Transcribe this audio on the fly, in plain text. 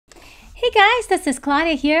Hey guys, this is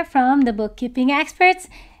Claudia here from the Bookkeeping Experts.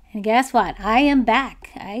 And guess what? I am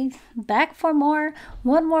back. I'm back for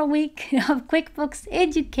one more week of QuickBooks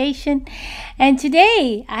education. And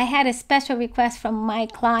today I had a special request from my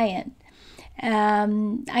client.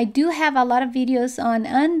 I do have a lot of videos on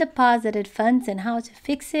undeposited funds and how to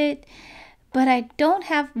fix it, but I don't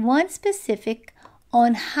have one specific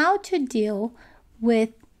on how to deal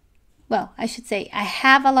with, well, I should say I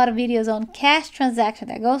have a lot of videos on cash transaction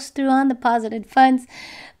that goes through undeposited funds,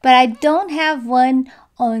 but I don't have one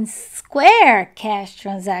on Square cash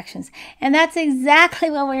transactions. And that's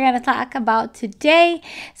exactly what we're going to talk about today.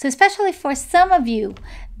 So especially for some of you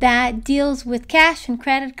that deals with cash and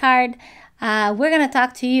credit card, we're going to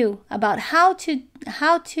talk to you about how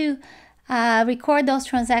to record those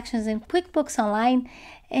transactions in QuickBooks Online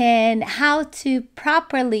and how to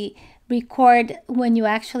properly record when you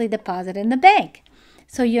actually deposit in the bank,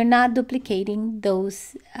 so you're not duplicating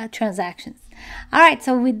those transactions. All right,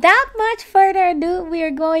 so without much further ado, we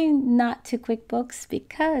are going not to QuickBooks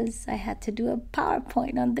because I had to do a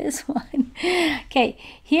PowerPoint on this one. Okay,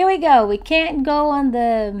 here we go. We can't go on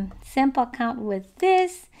the sample account with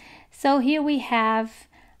this, so here we have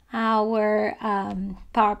our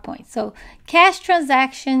PowerPoint. So cash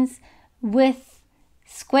transactions with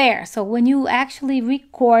Square. So when you actually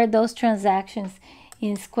record those transactions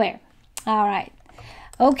in Square. All right.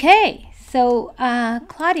 Okay. So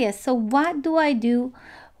Claudia, so what do I do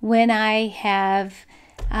when I have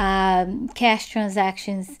cash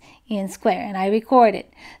transactions in Square and I record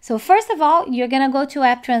it? So first of all, you're going to go to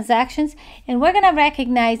app transactions and we're going to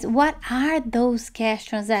recognize what are those cash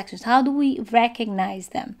transactions. How do we recognize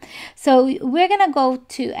them? So we're going to go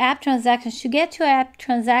to app transactions. To get to app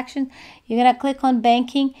transactions, you're going to click on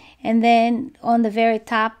banking, and then on the very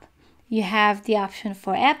top you have the option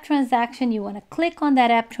for app transaction. You want to click on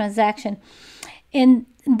that app transaction, and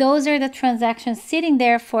those are the transactions sitting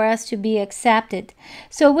there for us to be accepted.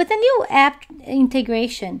 So with the new app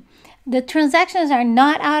integration, the transactions are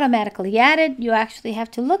not automatically added. You actually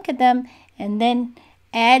have to look at them and then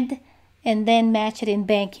add and then match it in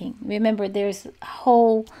banking. Remember, there's a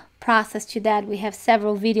whole process to that. We have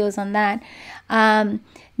several videos on that.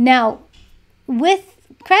 Now, with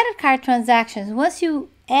credit card transactions, once you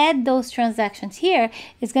add those transactions here,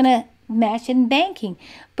 it's going to match in banking.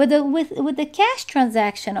 But with the cash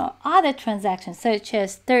transaction or other transactions such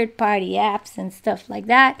as third-party apps and stuff like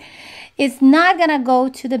that, it's not going to go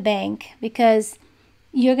to the bank because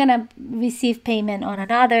you're going to receive payment on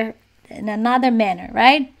in another manner,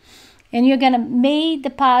 right? And you're going to may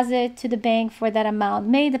deposit to the bank for that amount,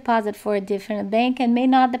 may deposit for a different bank, and may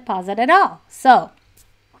not deposit at all. So,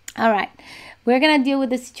 all right, we're going to deal with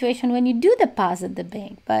the situation when you do deposit the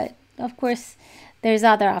bank, but of course there's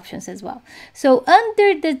other options as well. So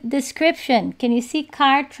under the description, can you see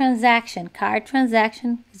card transaction? Card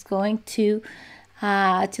transaction is going to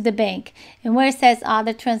the bank. And where it says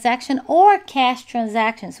other transaction or cash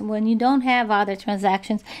transactions, when you don't have other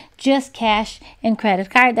transactions, just cash and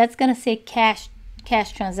credit card, that's going to say cash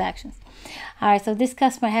transactions. All right, so this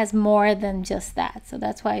customer has more than just that, so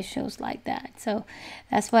that's why it shows like that. So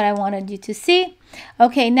that's what I wanted you to see.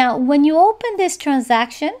 Okay, now when you open this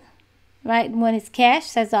transaction, right, when it's cash,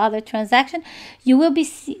 says other transaction, you will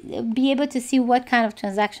be able to see what kind of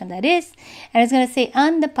transaction that is, and it's going to say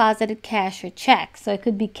undeposited cash or check. So it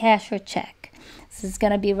could be cash or check. So it's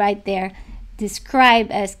going to be right there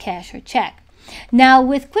described as cash or check. Now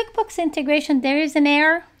with QuickBooks integration, there is an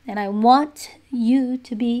error, and I want you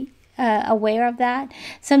to be aware of that.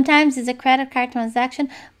 Sometimes it's a credit card transaction,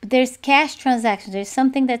 but there's cash transactions. There's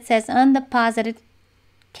something that says undeposited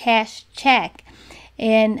cash check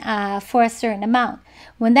and for a certain amount.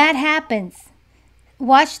 When that happens,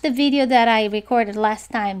 watch the video that I recorded last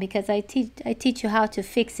time, because I teach you how to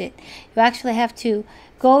fix it. You actually have to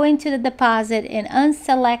go into the deposit and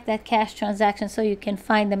unselect that cash transaction so you can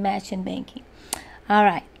find the match in banking. All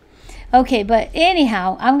right. Okay, but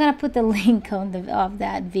anyhow, I'm going to put the link of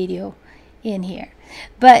that video in here.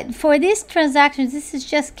 But for these transactions, this is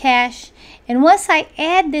just cash. And once I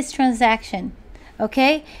add this transaction,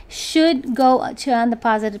 okay, should go to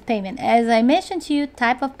undeposited payment. As I mentioned to you,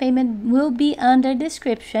 type of payment will be under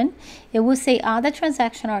description. It will say other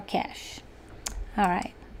transaction or cash. All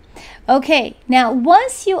right. Okay, now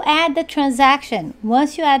once you add the transaction,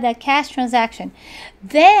 once you add that cash transaction,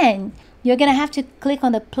 then you're going to have to click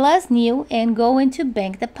on the plus new and go into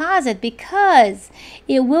bank deposit, because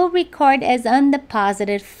it will record as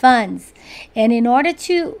undeposited funds. And in order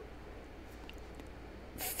to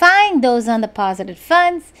find those undeposited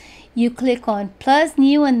funds, you click on plus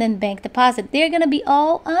new and then bank deposit. They're going to be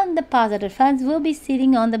all undeposited funds will be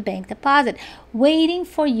sitting on the bank deposit waiting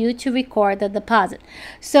for you to record the deposit.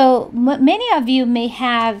 So many of you may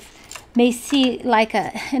see like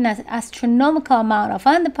an astronomical amount of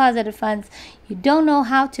undeposited funds. You don't know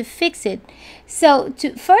how to fix it. So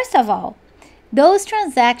first of all, those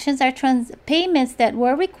transactions are payments that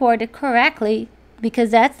were recorded correctly,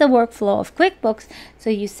 because that's the workflow of QuickBooks.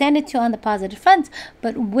 So you send it to undeposited funds,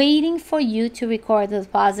 but waiting for you to record the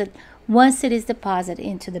deposit once it is deposited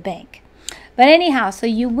into the bank. But anyhow, so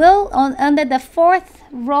you will, under the fourth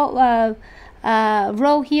row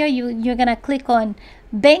here, you're going to click on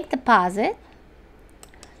bank deposit.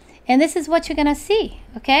 And this is what you're going to see,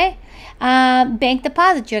 okay? Bank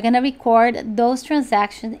deposit, you're going to record those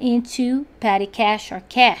transactions into petty cash or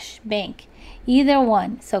cash bank. Either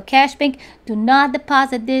one. So cash bank, do not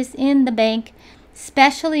deposit this in the bank,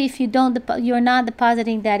 especially if you're not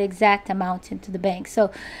depositing that exact amount into the bank.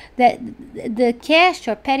 So that the cash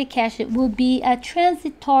or petty cash, it will be a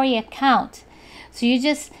transitory account. So you're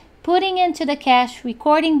just putting into the cash,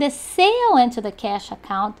 recording the sale into the cash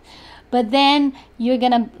account, but then you're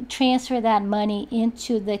gonna transfer that money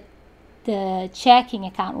into the checking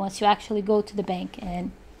account once you actually go to the bank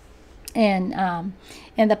and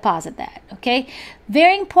deposit that. Okay,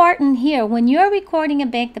 very important here, when you're recording a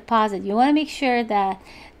bank deposit, you want to make sure that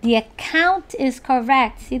the account is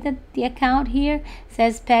correct. See that the account here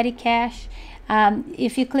says petty cash.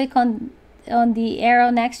 If you click on the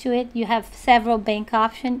arrow next to it, you have several bank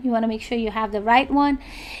options. You want to make sure you have the right one,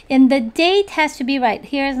 and the date has to be right.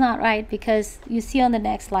 Here is not right because you see on the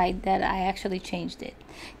next slide that I actually changed it.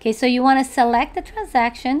 Okay, so you want to select the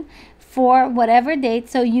transaction for whatever date.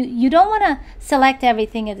 So you don't want to select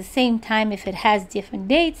everything at the same time if it has different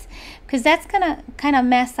dates, because that's gonna kind of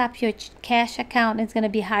mess up your cash account. It's gonna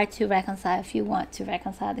be hard to reconcile if you want to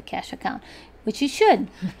reconcile the cash account, which you should.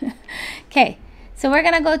 Okay, so we're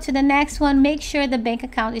gonna go to the next one. Make sure the bank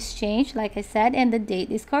account is changed, like I said, and the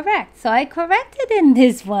date is correct. So I corrected in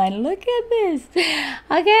this one. Look at this.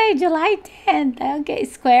 Okay, July 10th. Okay,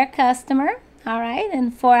 Square customer. All right,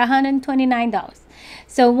 and for $129.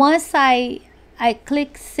 So once I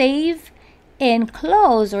click save and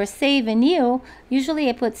close, or save and new, usually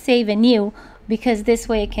I put save and new because this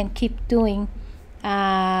way I can keep doing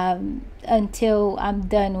until I'm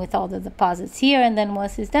done with all the deposits here, and then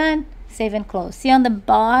once it's done, save and close. See on the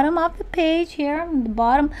bottom of the page here, on the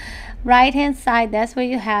bottom right hand side, that's where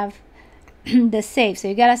you have the save. So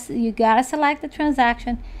you gotta select the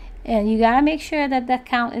transaction, and you gotta make sure that the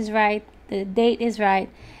account is right, the date is right,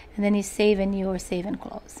 and then you save and new or save and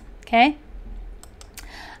close. Okay,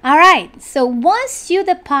 all right, so once you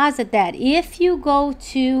deposit that, if you go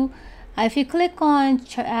to if you click on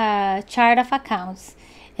chart of accounts,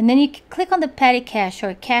 and then you click on the petty cash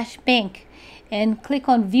or cash bank and click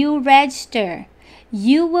on view register,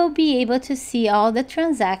 you will be able to see all the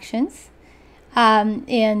transactions,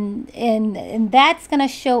 and that's gonna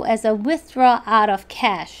show as a withdrawal out of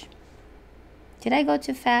cash. Did I go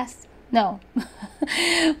too fast? No.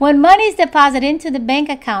 When money is deposited into the bank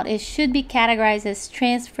account, it should be categorized as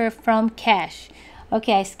transfer from cash.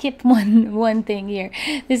 Okay, I skipped one thing here.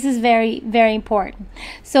 This is very, very important.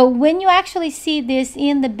 So when you actually see this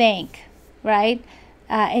in the bank, right,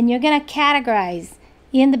 and you're going to categorize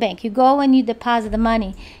in the bank, you go and you deposit the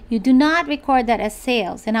money, you do not record that as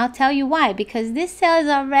sales. And I'll tell you why. Because this sale is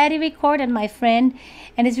already recorded, my friend,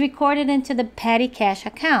 and it's recorded into the petty cash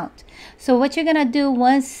account. So what you're going to do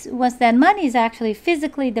once that money is actually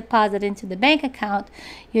physically deposited into the bank account,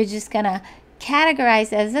 you're just going to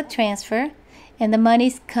categorize as a transfer, and the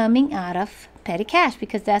money's coming out of petty cash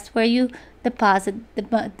because that's where you deposit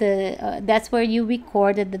that's where you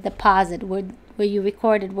recorded the deposit, where you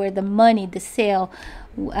recorded where the money, the sale,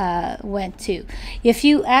 went to. If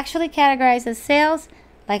you actually categorize as sales,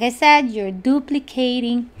 like I said, you're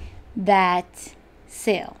duplicating that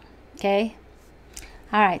sale. Okay,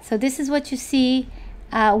 all right, so this is what you see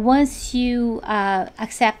once you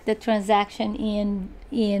accept the transaction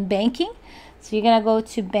in banking. So you're gonna go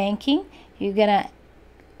to banking, you're gonna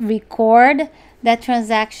record that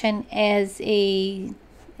transaction as a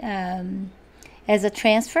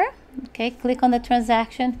transfer. Okay, click on the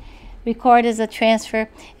transaction, record as a transfer,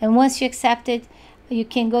 and once you accept it, you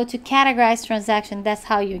can go to categorize transaction. That's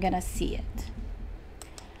how you're gonna see it.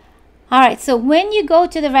 All right, so when you go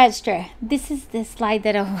to the register, this is the slide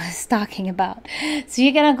that I was talking about. So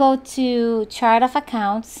you're gonna go to chart of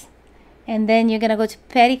accounts, and then you're gonna go to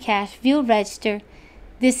petty cash, view register.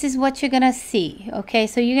 This is what you're gonna see. Okay,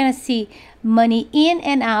 so you're gonna see money in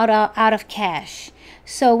and out of cash.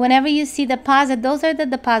 So whenever you see deposit, those are the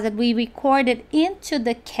deposit we recorded into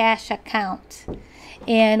the cash account.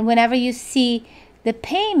 And whenever you see the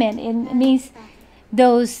payment, it means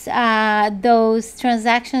those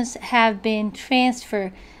transactions have been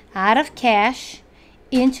transferred out of cash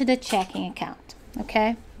into the checking account.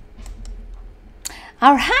 Okay.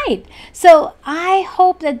 All right. So I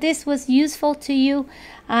hope that this was useful to you.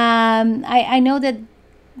 I know that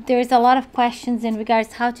there's a lot of questions in regards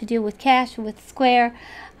to how to deal with cash with Square.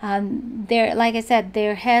 Like I said,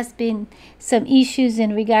 there has been some issues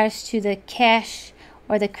in regards to the cash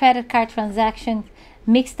or the credit card transaction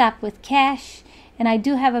mixed up with cash, and I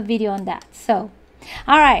do have a video on that. So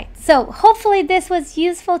all right, so hopefully this was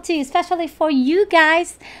useful to you, especially for you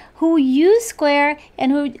guys who use Square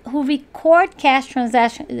and who record cash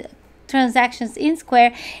transactions in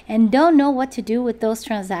Square and don't know what to do with those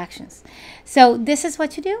transactions. So this is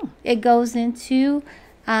what you do. It goes into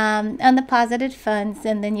undeposited funds,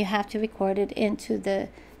 and then you have to record it into the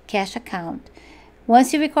cash account.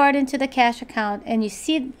 Once you record into the cash account and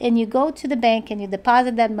you go to the bank and you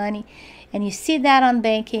deposit that money and you see that on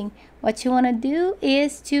banking, what you want to do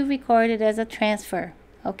is to record it as a transfer.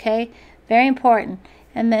 Okay, very important.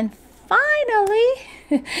 And then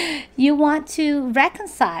finally, you want to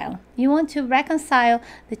reconcile. You want to reconcile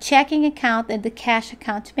the checking account and the cash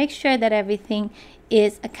account to make sure that everything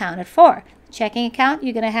is accounted for. Checking account,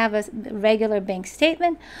 you're going to have a regular bank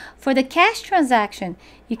statement. For the cash transaction,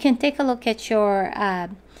 you can take a look at your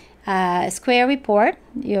Square report,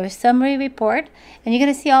 your summary report, and you're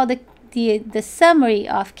going to see all the summary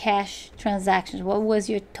of cash transactions. What was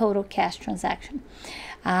your total cash transaction?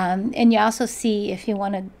 And you also see, if you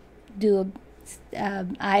want to do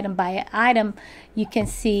item by item, you can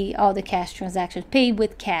see all the cash transactions paid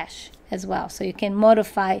with cash as well. So you can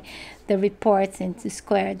modify the reports into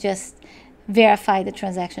Square, just verify the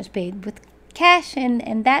transactions paid with cash,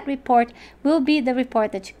 and that report will be the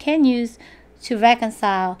report that you can use to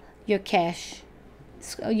reconcile your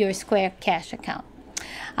Square cash account.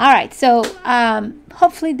 All right, so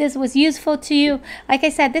hopefully this was useful to you. Like I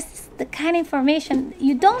said, this is the kind of information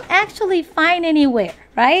you don't actually find anywhere,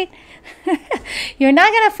 right? You're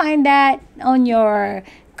not going to find that on your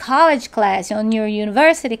college class, on your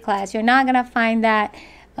university class. You're not going to find that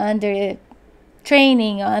under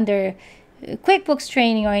training, under QuickBooks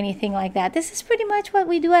training or anything like that. This is pretty much what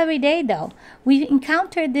we do every day, though. We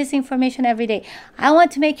encounter this information every day. I want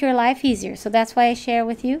to make your life easier, so that's why I share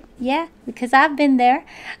with you. Yeah, because I've been there.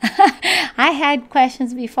 I had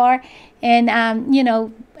questions before, and you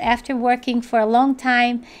know, after working for a long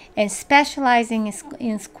time and specializing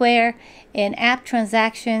in Square and app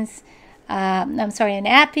transactions, an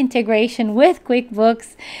app integration with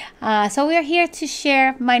QuickBooks. So we're here to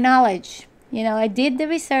share my knowledge. You know, I did the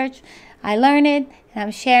research, I learned it, and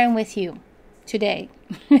I'm sharing with you today.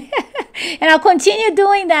 And I'll continue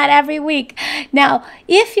doing that every week. Now,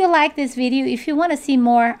 if you like this video, if you want to see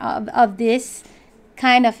more of this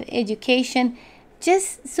kind of education,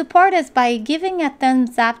 just support us by giving a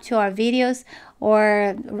thumbs up to our videos,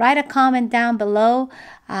 or write a comment down below.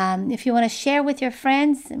 If you want to share with your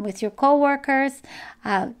friends and with your coworkers,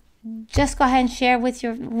 just go ahead and share with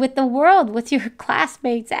the world, with your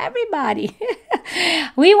classmates, everybody.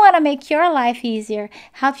 We want to make your life easier,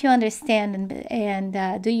 help you understand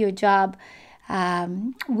and do your job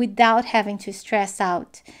without having to stress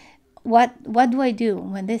out. What do I do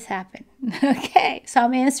when this happened? Okay, so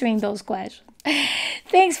I'm answering those questions.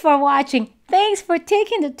 Thanks for watching. Thanks for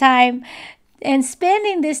taking the time and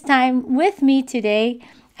spending this time with me today.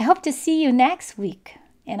 I hope to see you next week.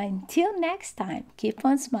 And until next time, keep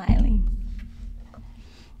on smiling.